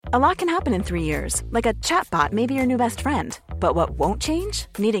A lot can happen in 3 years, like a chatbot may be your new best friend. But what won't change?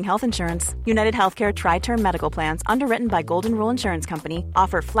 Needing health insurance. United Healthcare Tri-Term Medical Plans, underwritten by Golden Rule Insurance Company,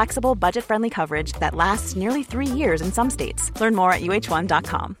 offer flexible, budget-friendly coverage that lasts nearly 3 years in some states. Learn more at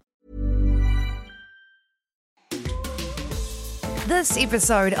uh1.com. This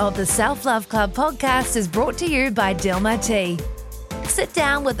episode of the Self-Love Club podcast is brought to you by Dilmah Tea. Sit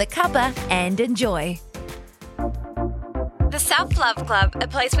down with a cuppa and enjoy. The Self-Love Club, a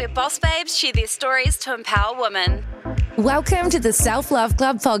place where boss babes share their stories to empower women. Welcome to the Self-Love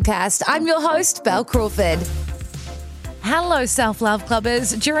Club podcast. I'm your host, Belle Crawford. Hello, Self-Love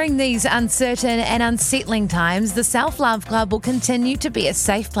Clubbers. During these uncertain and unsettling times, the Self-Love Club will continue to be a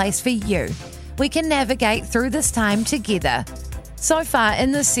safe place for you. We can navigate through this time together. So far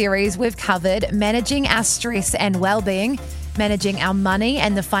in this series, we've covered managing our stress and well-being, managing our money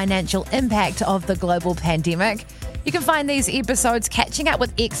and the financial impact of the global pandemic. You can find these episodes catching up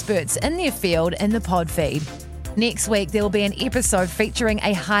with experts in their field in the pod feed. Next week, there will be an episode featuring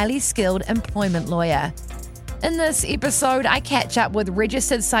a highly skilled employment lawyer. In this episode, I catch up with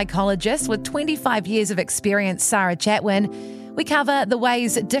registered psychologist with 25 years of experience, Sara Chatwin. We cover the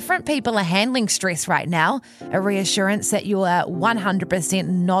ways different people are handling stress right now, a reassurance that you are 100%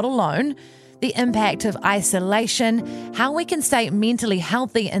 not alone, the impact of isolation, how we can stay mentally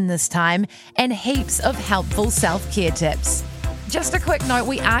healthy in this time, and heaps of helpful self-care tips. Just a quick note,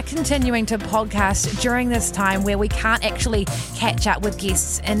 we are continuing to podcast during this time where we can't actually catch up with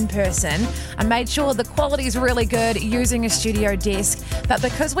guests in person. I made sure the quality is really good using a studio desk, but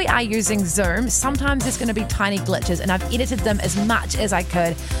because we are using Zoom, sometimes there's going to be tiny glitches, and I've edited them as much as I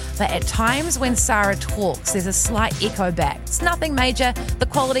could. But at times when Sara talks, there's a slight echo back. It's nothing major. The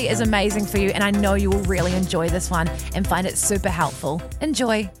quality is amazing for you, and I know you will really enjoy this one and find it super helpful.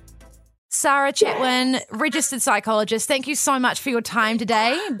 Enjoy. Sara Chatwin, registered psychologist, thank you so much for your time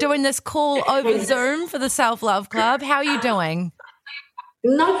today, doing this call over Zoom for the Self-Love Club. How are you doing?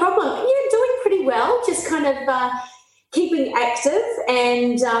 No problem. Yeah, doing pretty well, just kind of keeping active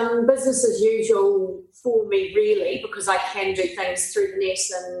and business as usual for me, really, because I can do things through the net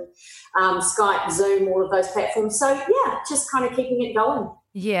and Skype, Zoom, all of those platforms. So, yeah, just kind of keeping it going.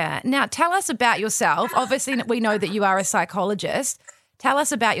 Yeah. Now, tell us about yourself. Obviously, we know that you are a psychologist. Tell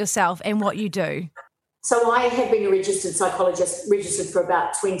us about yourself and what you do. So I have been a registered psychologist, registered for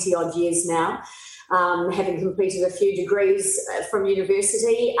about 20 odd years now, having completed a few degrees from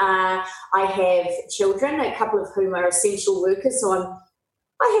university. I have children, a couple of whom are essential workers, so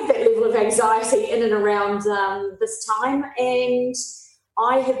I have that level of anxiety in and around this time. And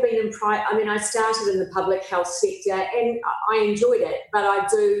I have been I started in the public health sector and I enjoyed it, but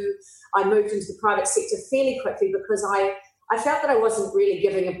I moved into the private sector fairly quickly because I felt that I wasn't really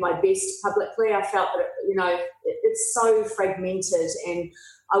giving of my best publicly. I felt that, it's so fragmented and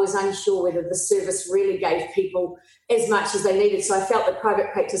I was unsure whether the service really gave people as much as they needed. So I felt that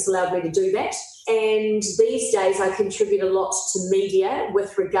private practice allowed me to do that. And these days I contribute a lot to media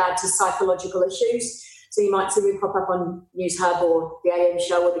with regard to psychological issues. So you might see me pop up on News Hub or the AM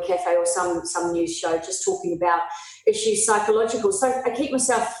show or the Cafe or some news show just talking about issues psychological. So I keep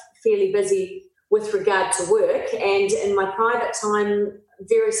myself fairly busy with regard to work, and in my private time,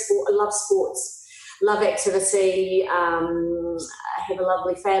 I love sports, love activity, I have a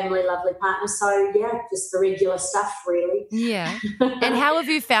lovely family, lovely partner, so yeah, just the regular stuff really. Yeah. And how have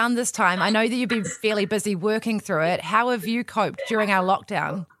you found this time? I know that you've been fairly busy working through it. How have you coped during our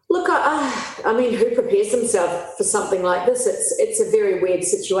lockdown? Look, I mean, who prepares himself for something like this? It's a very weird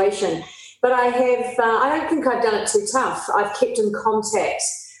situation, but I don't think I've done it too tough. I've kept in contact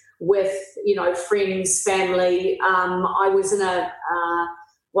with, friends, family. I was in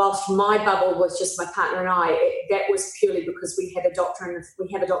whilst my bubble was just my partner and I, that was purely because we have a doctor in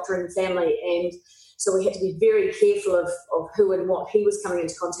the family, and so we had to be very careful of who and what he was coming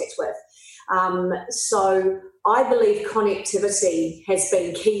into contact with. So I believe connectivity has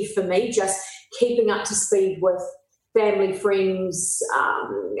been key for me, just keeping up to speed with family, friends,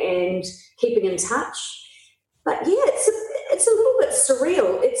 and keeping in touch. But yeah, it's a little bit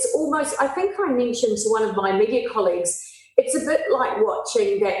surreal. It's almost, I think I mentioned to one of my media colleagues, it's a bit like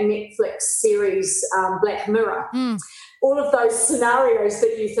watching that Netflix series, Black Mirror. All of those scenarios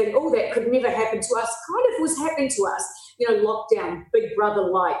that you think, oh, that could never happen to us, kind of was happening to us. Lockdown, Big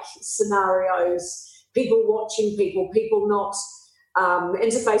Brother-like scenarios, people watching people not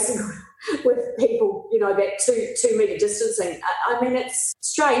interfacing with people, that 2 metre distancing. I mean, it's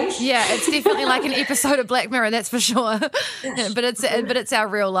strange. Yeah, it's definitely like an episode of Black Mirror, that's for sure. But it's our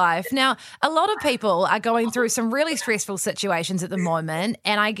real life. Now, a lot of people are going through some really stressful situations at the moment,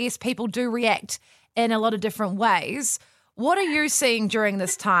 and I guess people do react in a lot of different ways. What are you seeing during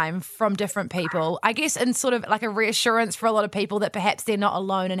this time from different people? I guess in sort of like a reassurance for a lot of people that perhaps they're not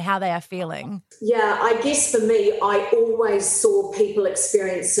alone in how they are feeling. Yeah, I guess for me, I always saw people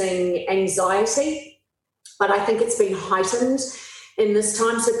experiencing anxiety, but I think it's been heightened in this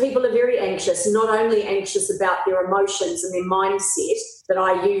time. So people are very anxious, not only anxious about their emotions and their mindset that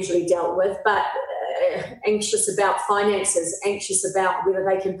I usually dealt with, but anxious about finances, anxious about whether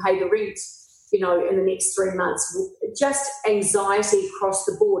they can pay the rent, in the next 3 months. Just anxiety across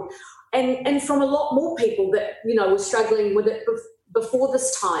the board. And from a lot more people that, were struggling with it before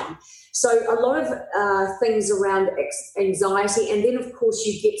this time. So a lot of things around anxiety. And then, of course,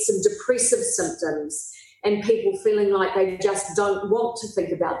 you get some depressive symptoms and people feeling like they just don't want to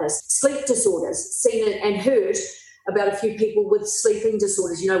think about this. Sleep disorders, seen and heard about a few people with sleeping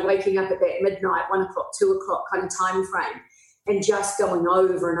disorders, waking up at that midnight, 1 o'clock, 2 o'clock kind of time frame, and just going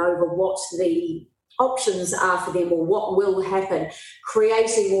over and over what the options are for them or what will happen,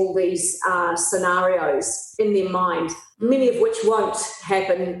 creating all these scenarios in their mind, many of which won't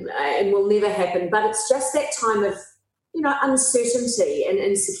happen and will never happen. But it's just that time of, uncertainty and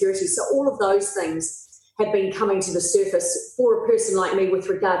insecurity. So all of those things have been coming to the surface for a person like me with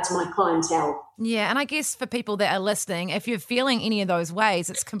regard to my clientele. Yeah, and I guess for people that are listening, if you're feeling any of those ways,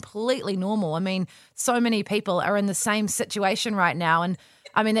 it's completely normal. I mean, so many people are in the same situation right now, and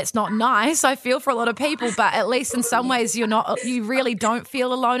I mean, it's not nice. I feel for a lot of people, but at least in some ways you really don't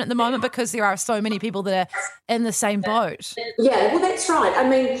feel alone at the moment because there are so many people that are in the same boat. Yeah, well, that's right. I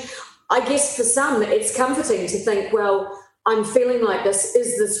mean, I guess for some it's comforting to think, well, I'm feeling like this.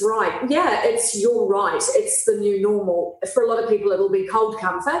 Is this right? Yeah, you're right. It's the new normal. For a lot of people, it'll be cold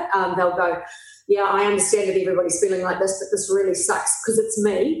comfort. They'll go, yeah, I understand that everybody's feeling like this, but this really sucks because it's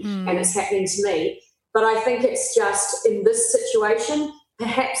me and it's happening to me. But I think it's just in this situation,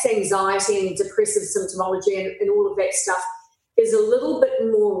 perhaps anxiety and depressive symptomology and all of that stuff is a little bit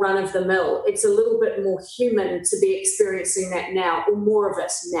more run-of-the-mill. It's a little bit more human to be experiencing that now, or more of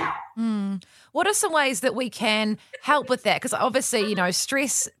it now. What are some ways that we can help with that? Because obviously,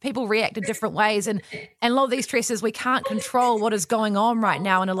 stress, people react in different ways, and a lot of these stresses, we can't control what is going on right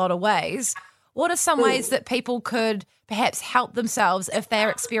now in a lot of ways. What are some ways that people could perhaps help themselves if they're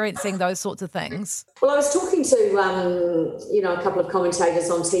experiencing those sorts of things? Well, I was talking to, a couple of commentators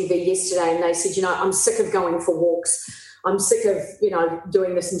on TV yesterday, and they said, I'm sick of going for walks. I'm sick of,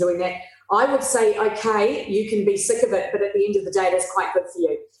 doing this and doing that. I would say, okay, you can be sick of it, but at the end of the day, that's quite good for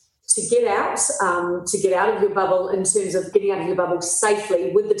you. To get out of your bubble in terms of getting out of your bubble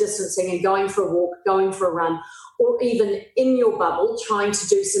safely with the distancing and going for a walk, going for a run, or even in your bubble, trying to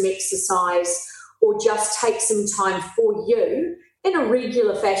do some exercise or just take some time for you in a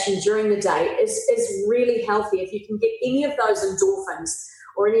regular fashion during the day is really healthy. If you can get any of those endorphins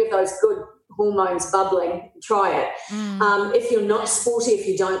or any of those good hormones bubbling, try it. If you're not sporty, if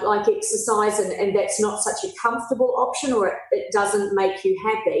you don't like exercise and that's not such a comfortable option or it doesn't make you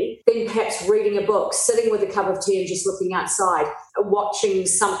happy, then perhaps reading a book, sitting with a cup of tea and just looking outside, watching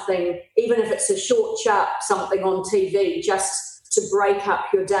something, even if it's a short, sharp something on TV, just to break up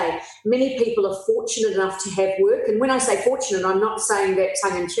your day. Many people are fortunate enough to have work. And when I say fortunate, I'm not saying that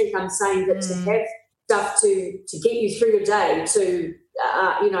tongue-in-cheek. I'm saying that to have stuff to get you through your day, to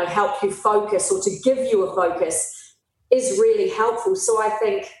help you focus or to give you a focus is really helpful. So I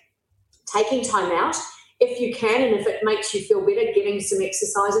think taking time out, if you can, and if it makes you feel better, getting some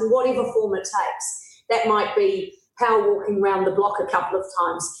exercise in whatever form it takes. That might be power walking around the block a couple of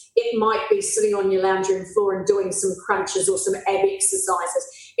times. It might be sitting on your lounge room floor and doing some crunches or some ab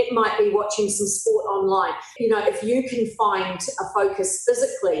exercises. It might be watching some sport online. If you can find a focus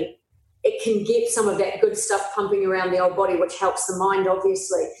physically, it can get some of that good stuff pumping around the old body, which helps the mind,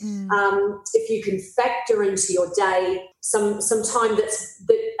 obviously. If you can factor into your day some time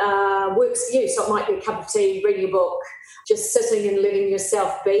that works for you, so it might be a cup of tea, reading a book, just sitting and letting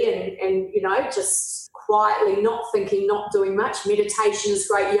yourself be and just quietly, not thinking, not doing much. Meditation is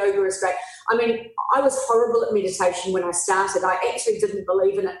great. Yoga is great. I mean, I was horrible at meditation when I started. I actually didn't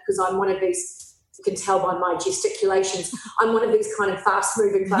believe in it because I'm one of these, you can tell by my gesticulations, I'm one of these kind of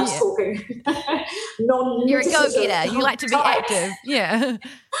fast-moving, fast-talking, You're a go-getter. You like to be active. Yeah.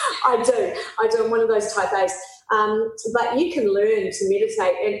 I do. I'm one of those type A's. But you can learn to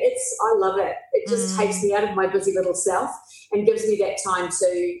meditate, and I love it. It just takes me out of my busy little self and gives me that time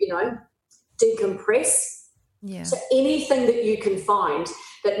to, decompress. Yeah. So anything that you can find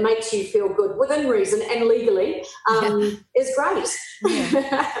that makes you feel good within reason and legally is great.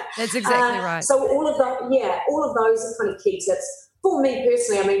 Yeah. That's exactly right. So all of those are kind of key tips. For me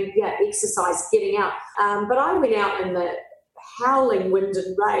personally, I mean, exercise, getting out. But I went out in the howling wind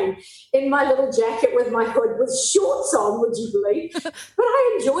and rain in my little jacket with my hood with shorts on, would you believe? But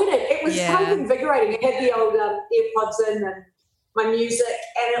I enjoyed it. It was kind of invigorating. I had the old earpods in and my music,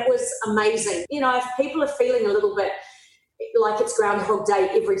 and it was amazing. You know, if people are feeling a little bit like it's Groundhog Day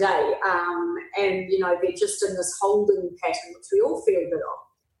every day, and, you know, they're just in this holding pattern, which we all feel a bit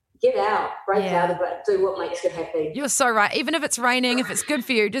of, get out, break out of it, do what makes you happy. You're so right. Even if it's raining, if it's good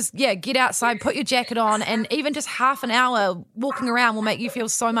for you, just, get outside, put your jacket on, and even just half an hour walking around will make you feel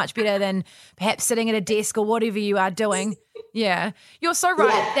so much better than perhaps sitting at a desk or whatever you are doing. Yeah. You're so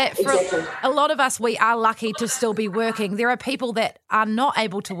right that for a lot of us, we are lucky to still be working. There are people that are not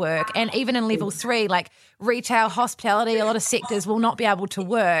able to work, and even in level 3, like retail, hospitality, a lot of sectors will not be able to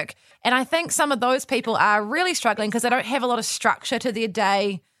work. And I think some of those people are really struggling because they don't have a lot of structure to their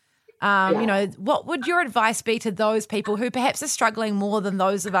day. You know, what would your advice be to those people who perhaps are struggling more than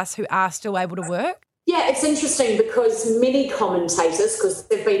those of us who are still able to work? Yeah, it's interesting because many commentators, because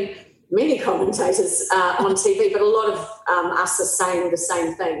there have been many commentators on TV, but a lot of us are saying the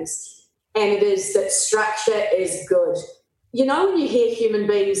same things. And it is that structure is good. You know, when you hear human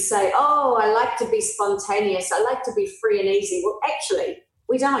beings say, oh, I like to be spontaneous, I like to be free and easy. Well, actually,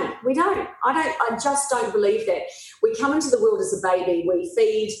 we don't. I just don't believe that. We come into the world as a baby, we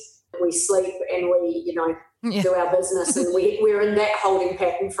feed, we sleep, and we, you know, do our business, and we're in that holding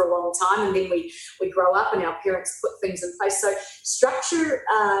pattern for a long time, and then we grow up and our parents put things in place. So structure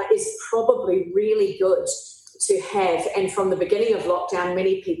is probably really good to have, and from the beginning of lockdown,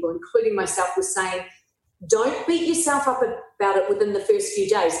 many people, including myself, were saying, don't beat yourself up about it within the first few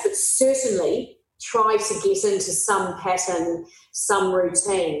days, but certainly try to get into some pattern, some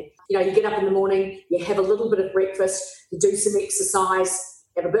routine. You know, you get up in the morning, you have a little bit of breakfast, you do some exercise,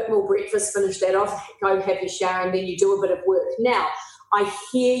 have a bit more breakfast, finish that off, go have your shower, and then you do a bit of work. Now, I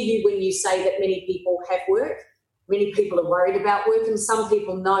hear you when you say that many people have work. Many people are worried about work, and some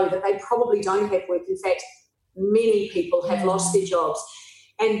people know that they probably don't have work. In fact, many people have lost their jobs.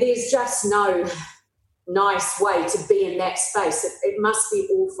 And there's just no nice way to be in that space. It must be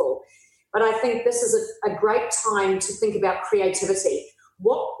awful. But I think this is a great time to think about creativity.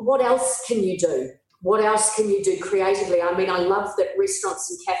 What else can you do? What else can you do creatively? I mean, I love that restaurants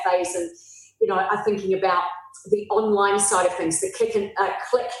and cafes and, you know, are thinking about the online side of things, the click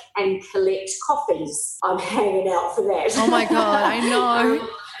and collect coffees. I'm hanging out for that. Oh, my God, I know.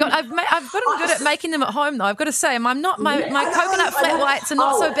 God, I've gotten good at making them at home, though. I've got to say, my coconut flat whites are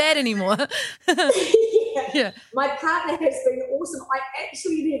not so bad anymore. Yeah. My partner has been awesome. I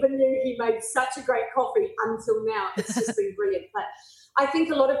actually never knew he made such a great coffee until now. It's just been brilliant. But I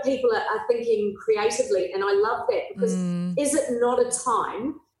think a lot of people are thinking creatively, and I love that because is it not a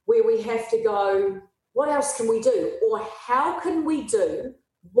time where we have to go, what else can we do? Or how can we do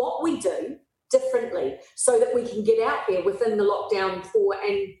what we do differently so that we can get out there within the lockdown 4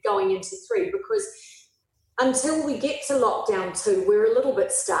 and going into 3? Because until we get to lockdown 2, we're a little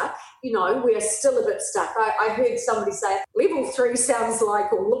bit stuck. You know, we're still a bit stuck. I heard somebody say level 3 sounds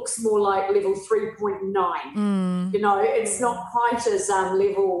like or looks more like level 3.9. You know, it's not quite as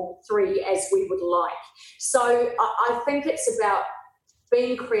level 3 as we would like. So I think it's about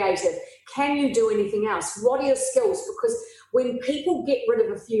being creative. Can you do anything else? What are your skills? Because when people get rid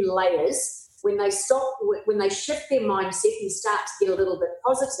of a few layers, when they shift their mindset and start to get a little bit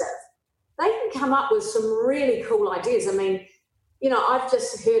positive, they can come up with some really cool ideas. I mean, you know, I've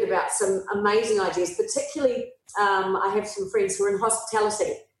just heard about some amazing ideas, particularly I have some friends who are in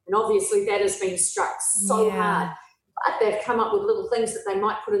hospitality, and obviously that has been struck so hard. But they've come up with little things that they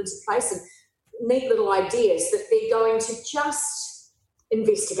might put into place and neat little ideas that they're going to just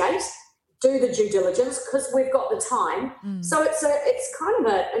investigate, do the due diligence because we've got the time. So it's kind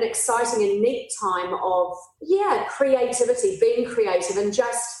of an exciting and neat time of, creativity, being creative and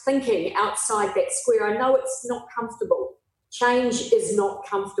just thinking outside that square. I know it's not comfortable. Change is not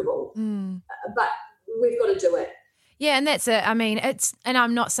comfortable, but we've got to do it. Yeah, and that's it. I mean, and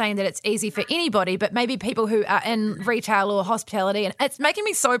I'm not saying that it's easy for anybody, but maybe people who are in retail or hospitality, and it's making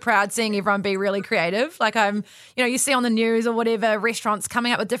me so proud seeing everyone be really creative. Like you see on the news or whatever, restaurants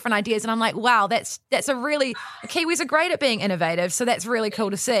coming up with different ideas, and I'm like, wow, that's a really, Kiwis are great at being innovative, so that's really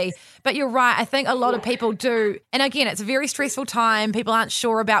cool to see. But you're right, I think a lot of people do, and again, it's a very stressful time. People aren't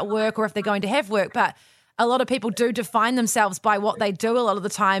sure about work or if they're going to have work, but a lot of people do define themselves by what they do a lot of the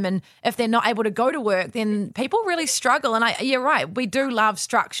time. And if they're not able to go to work, then people really struggle. And you're right, we do love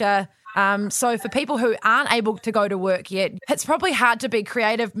structure. So for people who aren't able to go to work yet, it's probably hard to be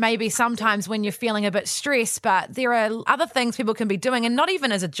creative maybe sometimes when you're feeling a bit stressed, but there are other things people can be doing, and not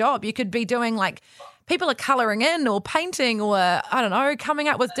even as a job. You could be doing like people are colouring in or painting or, I don't know, coming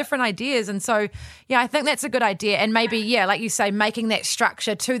up with different ideas. And so, yeah, I think that's a good idea. And maybe, yeah, like you say, making that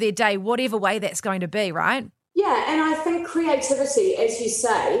structure to their day, whatever way that's going to be, right? Yeah, and I think creativity, as you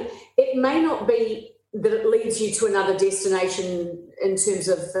say, it may not be that it leads you to another destination in terms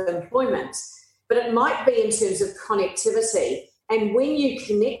of employment, but it might be in terms of connectivity. And when you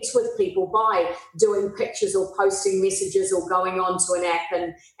connect with people by doing pictures or posting messages or going onto an app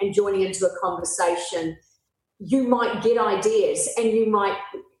and joining into a conversation, you might get ideas and you might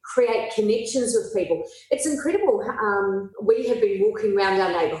create connections with people. It's incredible. We have been walking around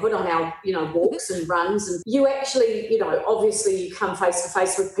our neighbourhood on our, walks and runs, and you actually, obviously you come face to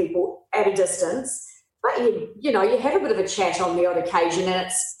face with people at a distance, but you have a bit of a chat on the odd occasion, and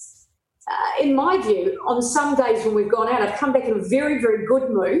it's, in my view, on some days when we've gone out, I've come back in a very, very good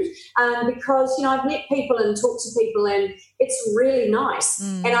mood because, I've met people and talked to people and it's really nice.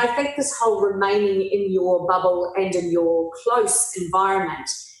 And I think this whole remaining in your bubble and in your close environment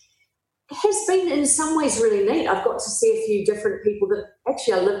has been in some ways really neat. I've got to see a few different people that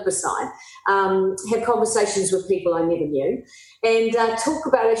actually I live beside, have conversations with people I never knew, and talk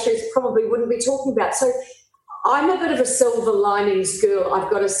about issues probably wouldn't be talking about. So I'm a bit of a silver linings girl,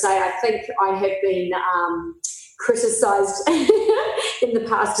 I've got to say. I think I have been criticised in the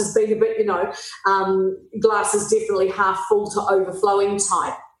past as being a bit, glass is definitely half full to overflowing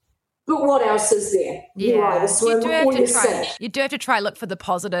type. But what else is there? Yeah. You either swim or you sink. You do have to try look for the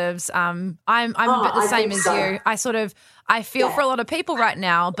positives. I'm a bit the same as you. I feel for a lot of people right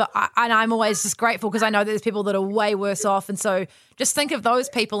now, but I'm always just grateful because I know that there's people that are way worse off. And so just think of those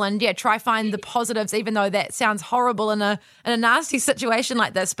people and, try find the positives, even though that sounds horrible in a nasty situation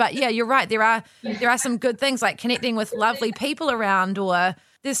like this. But, yeah, you're right. There are some good things like connecting with lovely people around, or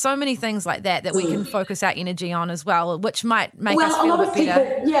there's so many things like that we can focus our energy on as well, which might make us feel a bit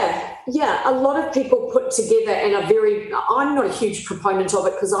better. A lot of people put together and I'm not a huge proponent of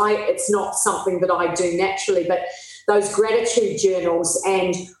it because it's not something that I do naturally, but those gratitude journals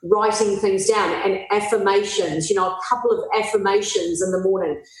and writing things down and affirmations, a couple of affirmations in the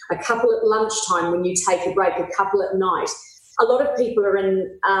morning, a couple at lunchtime when you take a break, a couple at night. A lot of people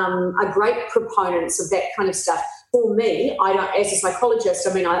are great proponents of that kind of stuff. For me, as a psychologist,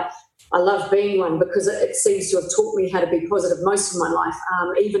 I love being one because it seems to have taught me how to be positive most of my life,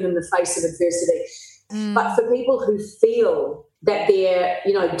 even in the face of adversity. But for people who feel that they're,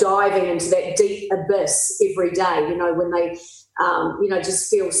 diving into that deep abyss every day, when they, just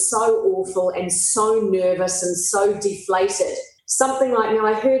feel so awful and so nervous and so deflated. Something like,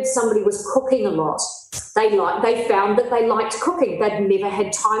 I heard somebody was cooking a lot. They found that they liked cooking. They'd never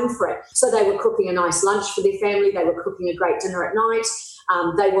had time for it. So they were cooking a nice lunch for their family. They were cooking a great dinner at night.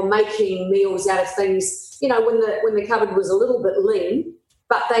 They were making meals out of things, when the cupboard was a little bit lean,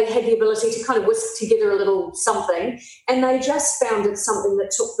 but they had the ability to kind of whisk together a little something, and they just found it something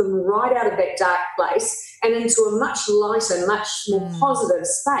that took them right out of that dark place and into a much lighter, much more positive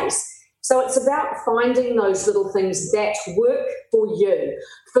space. So it's about finding those little things that work for you.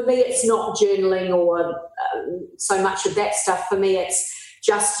 For me, it's not journaling or so much of that stuff. For me, it's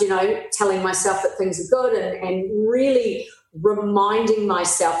just, telling myself that things are good and really reminding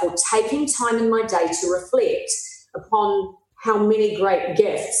myself or taking time in my day to reflect upon how many great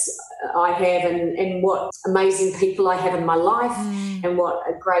gifts I have and what amazing people I have in my life and what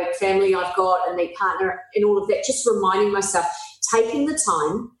a great family I've got and their partner and all of that. Just reminding myself, taking the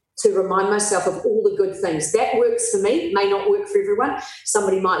time to remind myself of all the good things. That works for me, may not work for everyone.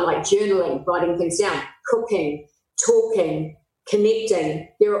 Somebody might like journaling, writing things down, cooking, talking, connecting.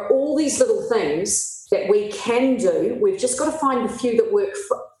 There are all these little things that we can do. We've just got to find the few that work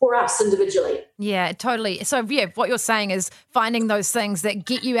for us individually. Yeah, totally. So, what you're saying is finding those things that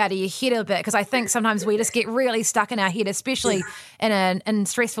get you out of your head a bit, because I think sometimes we just get really stuck in our head, especially in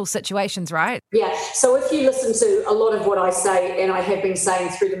stressful situations, right? Yeah. So if you listen to a lot of what I say, and I have been saying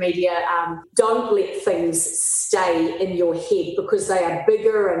through the media, don't let things stay in your head because they are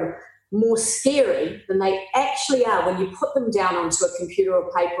bigger and more scary than they actually are when you put them down onto a computer or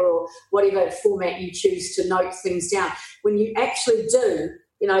paper or whatever format you choose to note things down. When you actually do,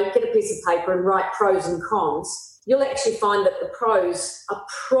 get a piece of paper and write pros and cons, you'll actually find that the pros are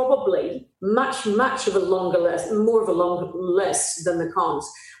probably much of a longer list, more of a longer list than the cons.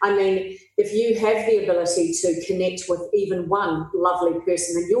 If you have the ability to connect with even one lovely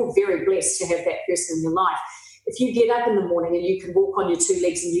person, and you're very blessed to have that person in your life. If you get up in the morning and you can walk on your two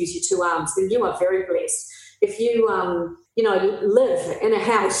legs and use your two arms, then you are very blessed. If you, live in a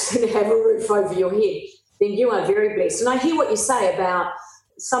house and have a roof over your head, then you are very blessed. And I hear what you say about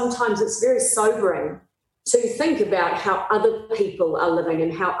sometimes it's very sobering to think about how other people are living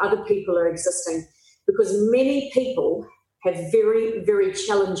and how other people are existing, because many people have very, very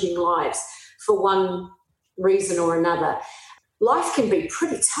challenging lives for one reason or another. Life can be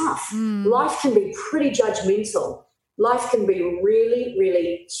pretty tough. Life can be pretty judgmental. Life can be really,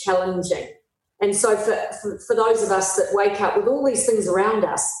 really challenging. And so for those of us that wake up with all these things around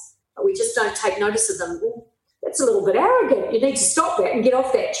us, we just don't take notice of them. Well, that's a little bit arrogant. You need to stop that and get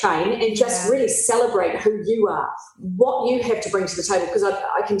off that train and just really celebrate who you are, what you have to bring to the table. Because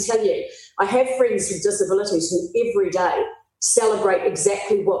I can tell you, I have friends with disabilities who every day celebrate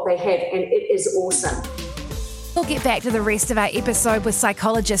exactly what they have, and it is awesome. We'll get back to the rest of our episode with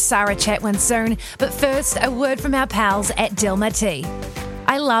psychologist Sara Chatwin soon, but first, a word from our pals at Dilmah Tea.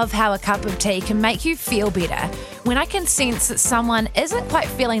 I love how a cup of tea can make you feel better. When I can sense that someone isn't quite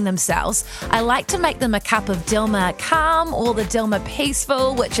feeling themselves, I like to make them a cup of Dilmah Calm or the Dilmah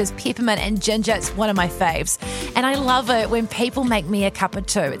Peaceful, which is peppermint and ginger. It's one of my faves. And I love it when people make me a cuppa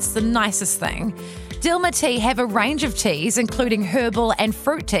too. It's the nicest thing. Dilmah Tea have a range of teas, including herbal and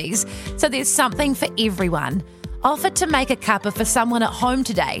fruit teas, so there's something for everyone. Offer to make a cuppa for someone at home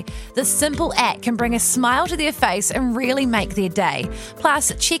today. This simple act can bring a smile to their face and really make their day.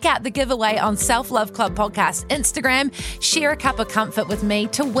 Plus, check out the giveaway on Self Love Club Podcast Instagram. Share a cup of comfort with me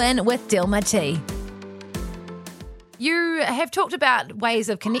to win with Dilmah Tea. You have talked about ways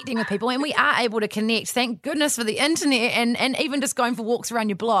of connecting with people, and we are able to connect. Thank goodness for the internet and even just going for walks around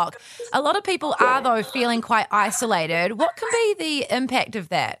your block. A lot of people are, though, feeling quite isolated. What can be the impact of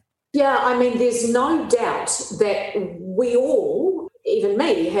that? Yeah, I mean, there's no doubt that we all, even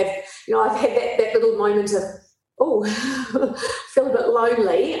me, have, I've had that little moment of, feel a bit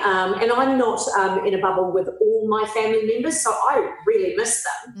lonely. And I'm not in a bubble with all my family members, so I really miss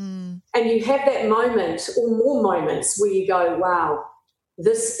them. And you have that moment or more moments where you go, wow,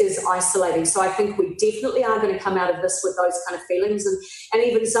 this is isolating. So I think we definitely are going to come out of this with those kind of feelings. And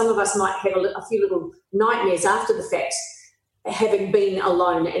even some of us might have a few little nightmares after the fact, having been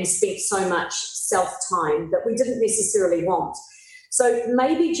alone and spent so much self-time that we didn't necessarily want. So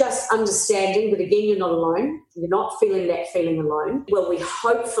maybe just understanding that, again, you're not alone. You're not feeling that feeling alone. Well, we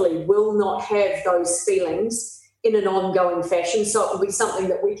hopefully will not have those feelings in an ongoing fashion. So it will be something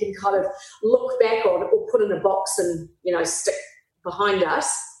that we can kind of look back on or put in a box and, stick behind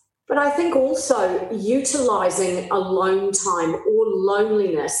us. But I think also utilising alone time or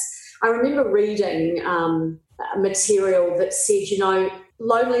loneliness. I remember reading material that said,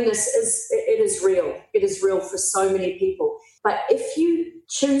 loneliness is real. It is real for so many people. But if you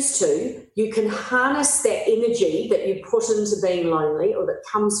choose to, you can harness that energy that you put into being lonely or that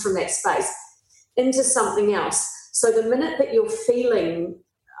comes from that space into something else. So the minute that you're feeling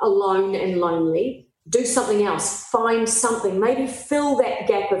alone and lonely, do something else, find something, maybe fill that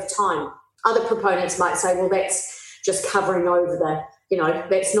gap of time. Other proponents might say, well, that's just covering over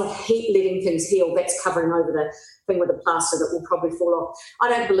that's not letting things heal, that's covering over the thing with the plaster that will probably fall off. I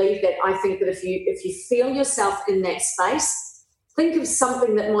don't believe that. I think that if you feel yourself in that space, think of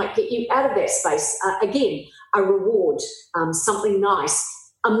something that might get you out of that space. Again, a reward, something nice,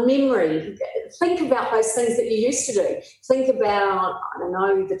 a memory. Think about those things that you used to do. Think about,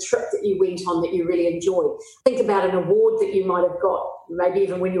 the trip that you went on that you really enjoyed. Think about an award that you might have got, maybe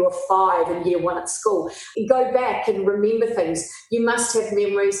even when you were 5 in year 1 at school. You go back and remember things. You must have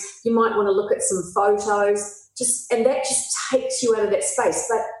memories. You might want to look at some photos, and that just takes you out of that space.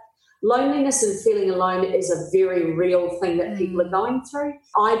 But loneliness and feeling alone is a very real thing that people are going through.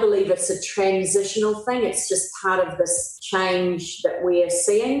 I believe it's a transitional thing. It's just part of this change that we are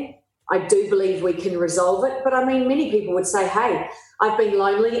seeing. I do believe we can resolve it. But many people would say, hey, I've been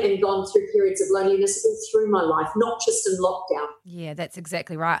lonely and gone through periods of loneliness all through my life, not just in lockdown. Yeah, that's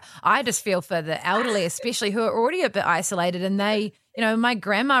exactly right. I just feel for the elderly, especially who are already a bit isolated, and they, my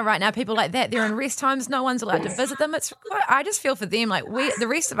grandma right now, people like that, they're in rest homes, no one's allowed to visit them. I just feel for them, like the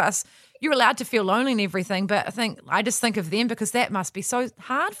rest of us, you're allowed to feel lonely and everything, but I just think of them because that must be so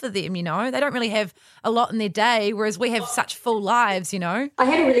hard for them, They don't really have a lot in their day, whereas we have such full lives, I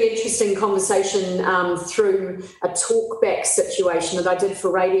had a really interesting conversation through a talkback situation that I did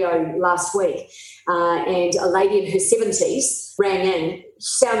for radio last week, and a lady in her 70s rang in,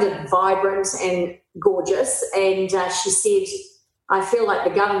 sounded vibrant and gorgeous, and she said, I feel like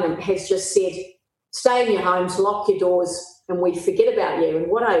the government has just said, stay in your homes, lock your doors, and we forget about you.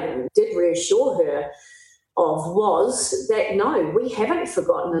 And what I did reassure her of was that, no, we haven't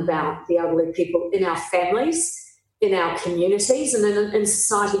forgotten about the elderly people in our families, in our communities, and in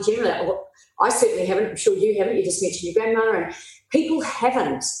society generally. Well, I certainly haven't. I'm sure you haven't. You just mentioned your grandmother, and people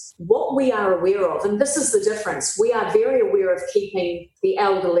haven't. What we are aware of, and this is the difference, we are very aware of keeping the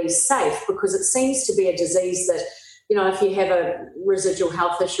elderly safe because it seems to be a disease that, if you have a residual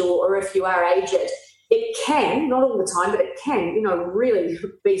health issue or if you are aged, it can, not all the time, but it can, really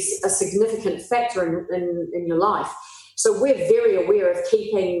be a significant factor in your life. So we're very aware of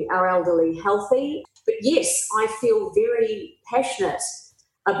keeping our elderly healthy. But yes, I feel very passionate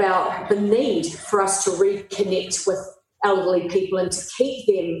about the need for us to reconnect with elderly people and to keep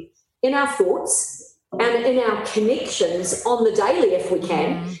them in our thoughts and in our connections on the daily if we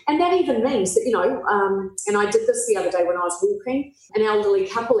can. And that even means that, and I did this the other day when I was walking, an elderly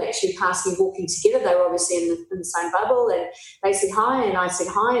couple actually passed me walking together. They were obviously in the same bubble, and they said hi and I said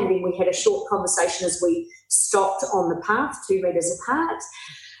hi, and then we had a short conversation as we stopped on the path 2 metres apart.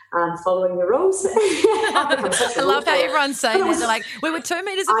 Following the rules. I love how everyone's saying that. They're like, we were 2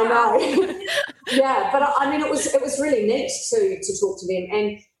 metres apart. I know. Yeah, but I mean, it was really neat to talk to them,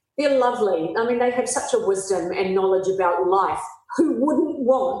 and they're lovely. I mean, they have such a wisdom and knowledge about life. Who wouldn't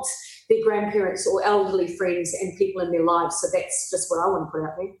want their grandparents or elderly friends and people in their lives? So that's just what I want to put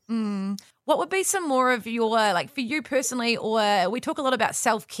out there. What would be some more of your, for you personally, or we talk a lot about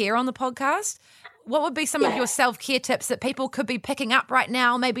self-care on the podcast. What would be some of your self-care tips that people could be picking up right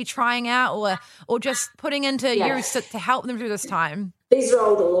now, maybe trying out or just putting into use to help them through this time? These are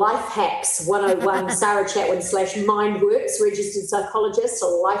all the life hacks 101, Sara Chatwin /Mindworks, registered psychologist,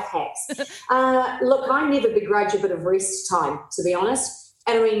 or life hacks. Look, I never begrudge a bit of rest time, to be honest.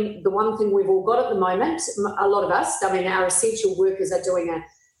 And I mean, the one thing we've all got at the moment, a lot of us, our essential workers are doing a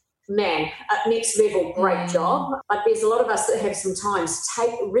next level great job. But there's a lot of us that have some time to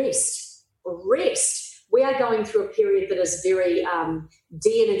take rest. We are going through a period that is very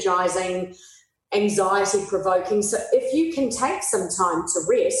de-energizing, anxiety-provoking. So if you can take some time to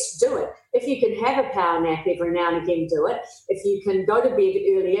rest, do it. If you can have a power nap every now and again, do it. If you can go to bed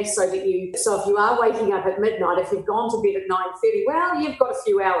earlier so if you are waking up at midnight, if you've gone to bed at 9:30, well, you've got a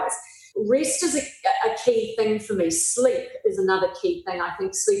few hours. Rest is a key thing for me. Sleep is another key thing. I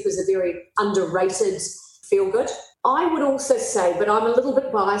think sleep is a very underrated feel-good. I would also say, but I'm a little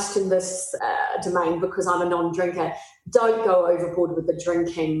bit biased in this domain because I'm a non-drinker, don't go overboard with the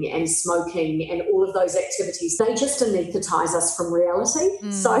drinking and smoking and all of those activities. They just anaesthetise us from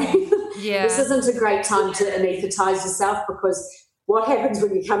reality. So this isn't a great time to anaesthetise yourself, because what happens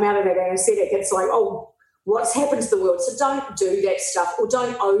when you come out of that anaesthetic, it's like, oh, what's happened to the world? So don't do that stuff, or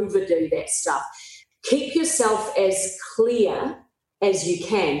don't overdo that stuff. Keep yourself as clear as you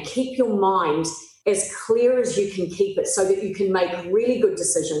can. Keep your mind as clear as you can keep it, so that you can make really good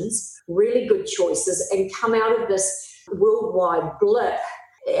decisions, really good choices, and come out of this worldwide blip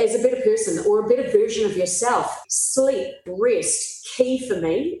as a better person or a better version of yourself. Sleep, rest, key for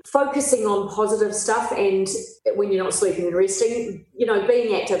me. Focusing on positive stuff, and when you're not sleeping and resting,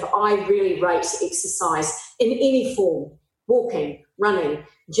 being active. I really rate exercise in any form: walking, running,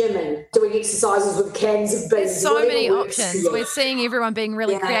 gymming, doing exercises with cans of beans. There's so many options. We're seeing everyone being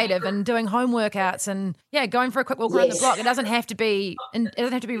really creative and doing home workouts and going for a quick walk around the block. It doesn't have to be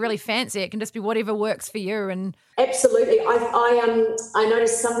really fancy. It can just be whatever works for you. And absolutely. I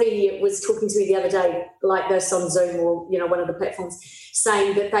noticed somebody was talking to me the other day like this on Zoom or one of the platforms,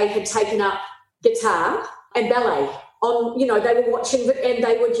 saying that they had taken up guitar and ballet. They were watching it, and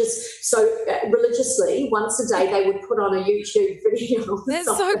they were just so religiously, once a day, they would put on a YouTube video. That's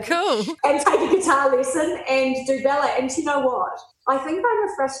so cool. And take a guitar lesson and do ballet. And you know what? I think I'm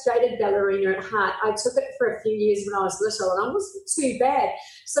a frustrated ballerina at heart. I took it for a few years when I was little, and I wasn't too bad.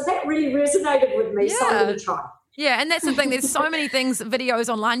 So that really resonated with me, so I'm going to try. Yeah, and that's the thing. There's so many videos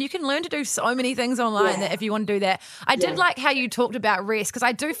online. You can learn to do so many things online if you want to do that. I did like how you talked about rest, because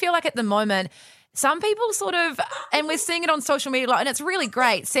I do feel like at the moment, some people and we're seeing it on social media a lot, and it's really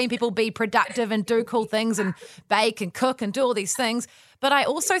great seeing people be productive and do cool things and bake and cook and do all these things. But I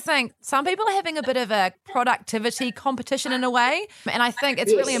also think some people are having a bit of a productivity competition in a way. And I think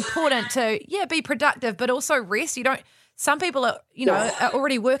it's really important to, be productive, but also rest. Some people are, are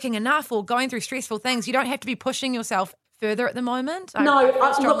already working enough or going through stressful things. You don't have to be pushing yourself further at the moment. I don't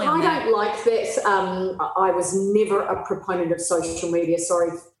like that. I was never a proponent of social media.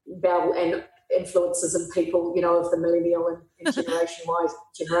 Sorry, Belle, and influencers and people, of the millennial and Generation Y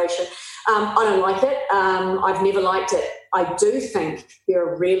generation. I don't like it. I've never liked it. I do think there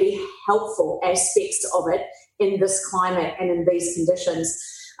are really helpful aspects of it in this climate and in these conditions.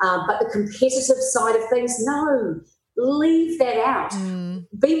 But the competitive side of things, no, leave that out.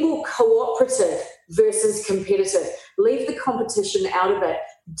 Be more cooperative versus competitive. Leave the competition out of it.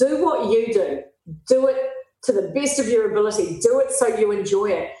 Do what you do. Do it to the best of your ability. Do it so you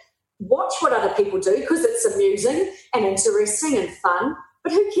enjoy it. Watch what other people do, because it's amusing and interesting and fun,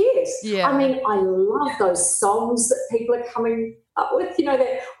 but who cares? Yeah. I mean, I love those songs that people are coming up with,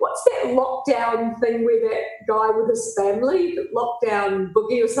 that, what's that lockdown thing where that guy with his family, the lockdown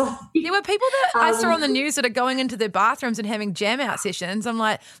boogie or something? There were people that I saw on the news that are going into their bathrooms and having jam out sessions. I'm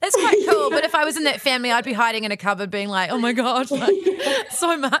like, that's quite cool. But if I was in that family, I'd be hiding in a cupboard being like, oh my God,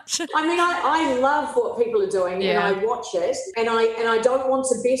 so much. I mean, I love what people are doing and I watch it and I don't want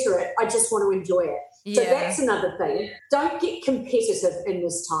to better it. I just want to enjoy it. So that's another thing. Don't get competitive in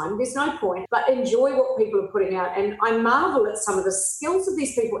this time. There's no point, but enjoy what people are putting out. And I marvel at some of the skills of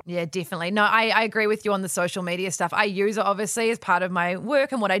these people. Yeah, definitely. No, I agree with you on the social media stuff. I use it obviously as part of my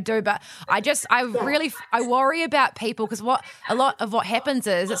work and what I do, but I worry about people because a lot of what happens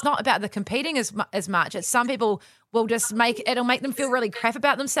is it's not about the competing as much. It's some people will just it'll make them feel really crap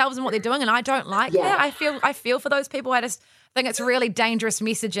about themselves and what they're doing, and I don't like that. I feel for those people. I just think it's really dangerous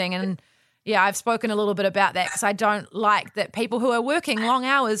messaging and. Yeah, I've spoken a little bit about that because I don't like that people who are working long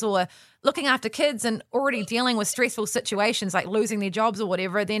hours or looking after kids and already dealing with stressful situations like losing their jobs or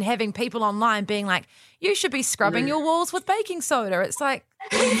whatever, then having people online being like, you should be scrubbing your walls with baking soda. It's like,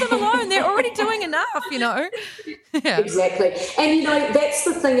 leave them alone. They're already doing enough, Yeah. Exactly. And, that's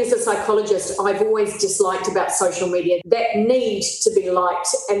the thing as a psychologist I've always disliked about social media, that need to be liked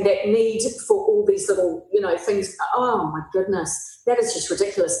and that need for all these little, things. Oh, my goodness. That is just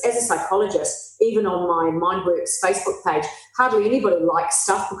ridiculous. As a psychologist, even on my MindWorks Facebook page, hardly anybody likes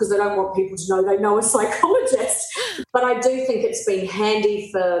stuff because they don't want people to know they know a psychologist. But I do think it's been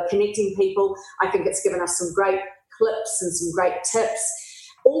handy for connecting people. I think it's given us some great clips and some great tips.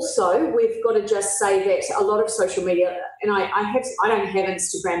 Also, we've got to just say that a lot of social media, and I don't have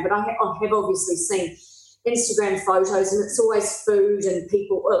Instagram, but I have obviously seen Instagram photos, and it's always food and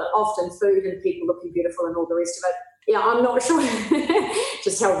people, often food and people looking beautiful and all the rest of it. Yeah, I'm not sure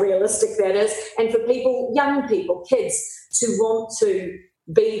just how realistic that is. And for people, young people, kids, to want to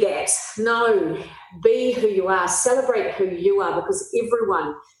be that. No, be who you are. Celebrate who you are because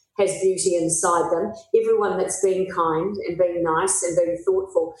everyone has beauty inside them. Everyone that's being kind and being nice and being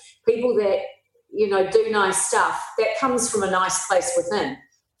thoughtful. People that, do nice stuff, that comes from a nice place within.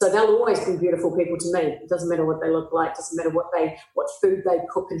 So they'll always be beautiful people to me. It doesn't matter what they look like, doesn't matter what food they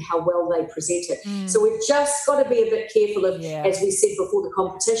cook and how well they present it. So we've just got to be a bit careful of, as we said before, the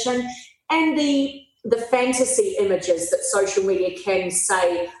competition and the fantasy images that social media can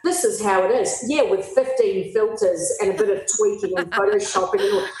say, this is how it is. Yeah, with 15 filters and a bit of tweaking and photoshopping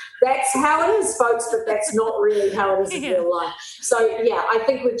and all. That's how it is, folks, but that's not really how it is in real life. So, I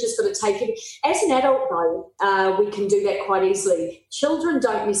think we've just got to take it. As an adult, though, we can do that quite easily. Children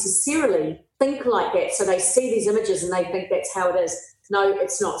don't necessarily think like that, so they see these images and they think that's how it is. No,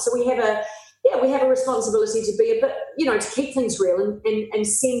 it's not. So we have a responsibility to be a bit, to keep things real and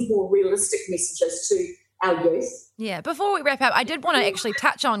send more realistic messages to our youth. Yeah, before we wrap up, I did want to actually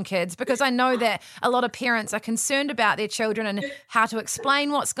touch on kids because I know that a lot of parents are concerned about their children and how to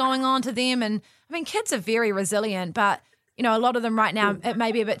explain what's going on to them. And I mean, kids are very resilient, but, a lot of them right now, it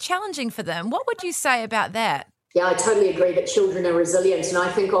may be a bit challenging for them. What would you say about that? Yeah, I totally agree that children are resilient, and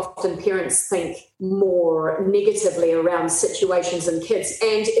I think often parents think more negatively around situations and kids.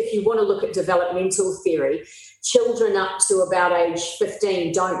 And if you want to look at developmental theory, children up to about age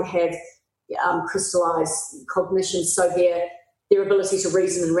 15 don't have crystallized cognition, so their ability to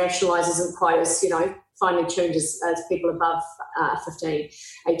reason and rationalise isn't quite as, finely tuned as people above 15,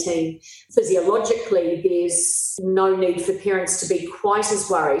 18. Physiologically, there's no need for parents to be quite as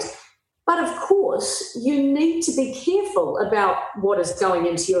worried. But of course, you need to be careful about what is going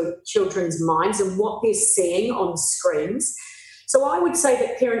into your children's minds and what they're seeing on screens. So I would say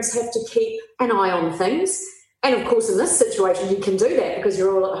that parents have to keep an eye on things. And of course, in this situation, you can do that because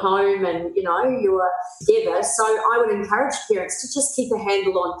you're all at home and, you're together. So I would encourage parents to just keep a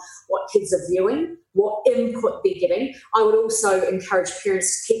handle on what kids are viewing, what input they're getting. I would also encourage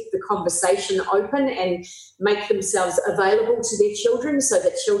parents to keep the conversation open and make themselves available to their children so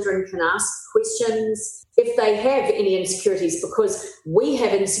that children can ask questions if they have any insecurities, because we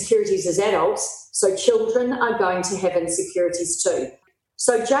have insecurities as adults, so children are going to have insecurities too.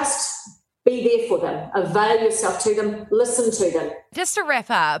 So just be there for them, avail yourself to them, listen to them. Just to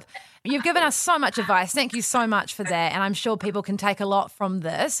wrap up, you've given us so much advice. Thank you so much for that. And I'm sure people can take a lot from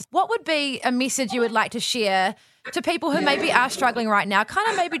this. What would be a message you would like to share to people who maybe are struggling right now?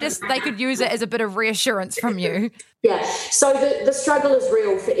 Kind of maybe just they could use it as a bit of reassurance from you. Yeah. So the struggle is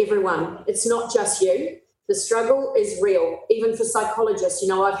real for everyone. It's not just you. The struggle is real, even for psychologists.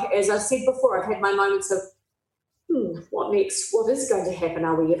 As I said before, I've had my moments of, what next? What is going to happen?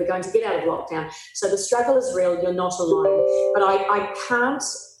 Are we ever going to get out of lockdown? So the struggle is real. You're not alone. But I can't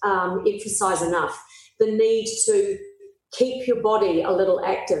emphasise enough the need to keep your body a little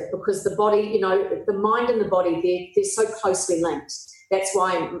active, because the body, the mind and the body, they're so closely linked. That's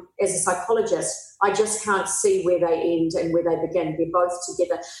why, as a psychologist, I just can't see where they end and where they begin. They're both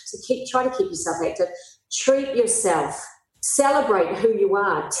together. So try to keep yourself active. Treat yourself. Celebrate who you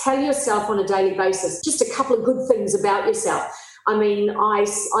are. Tell yourself on a daily basis just a couple of good things about yourself. I mean, I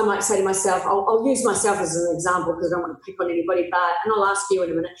might say to myself, I'll use myself as an example because I don't want to pick on anybody, and I'll ask you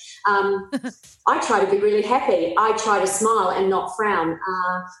in a minute. I try to be really happy. I try to smile and not frown.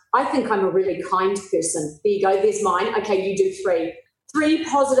 I think I'm a really kind person. There you go. There's mine. Okay, you do 3. 3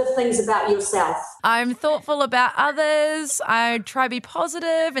 positive things about yourself. I'm thoughtful about others. I try to be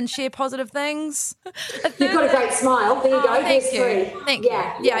positive and share positive things. You've got a great smile. There you go. There's 3. Thank you.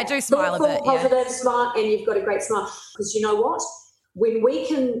 Yeah, I do smile thoughtful, a bit. Positive, smile, and you've got a great smile. Because you know what? When we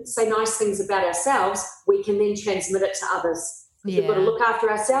can say nice things about ourselves, we can then transmit it to others. Yeah. We've got to look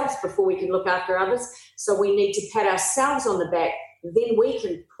after ourselves before we can look after others. So we need to pat ourselves on the back. Then we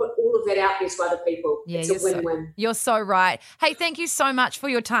can put all of that out there to other people. Yeah, it's a win-win. You're so right. Hey, thank you so much for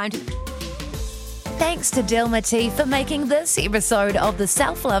your time. Thanks to Dilma T for making this episode of the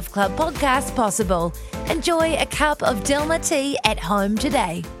Self Love Club podcast possible. Enjoy a cup of Dilma tea at home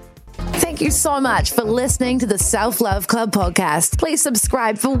today. Thank you so much for listening to the Self Love Club podcast. Please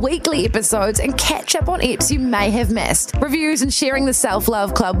subscribe for weekly episodes and catch up on eps you may have missed. Reviews and sharing the Self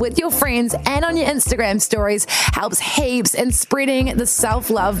Love Club with your friends and on your Instagram stories helps heaps in spreading the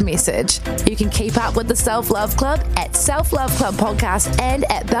self-love message. You can keep up with the Self Love Club at Self Love Club Podcast and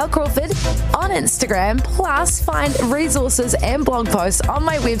at Belle Crawford on Instagram. Plus, find resources and blog posts on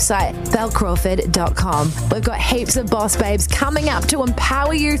my website, bellecrawford.com. We've got heaps of boss babes coming up to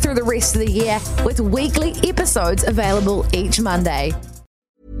empower you through the rest of the year with weekly episodes available each Monday.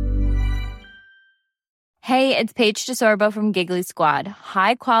 Hey, it's Paige DeSorbo from Giggly Squad.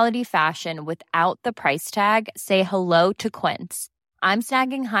 High quality fashion without the price tag. Say hello to Quince. I'm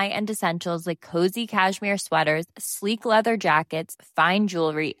snagging high-end essentials like cozy cashmere sweaters, sleek leather jackets, fine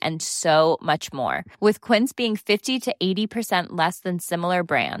jewelry, and so much more. With Quince being 50 to 80% less than similar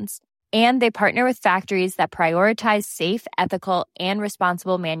brands. And they partner with factories that prioritize safe, ethical, and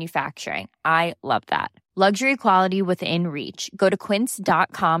responsible manufacturing. I love that. Luxury quality within reach. Go to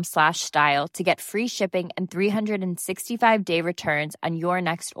quince.com/style to get free shipping and 365-day returns on your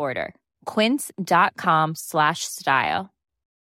next order. Quince.com/style.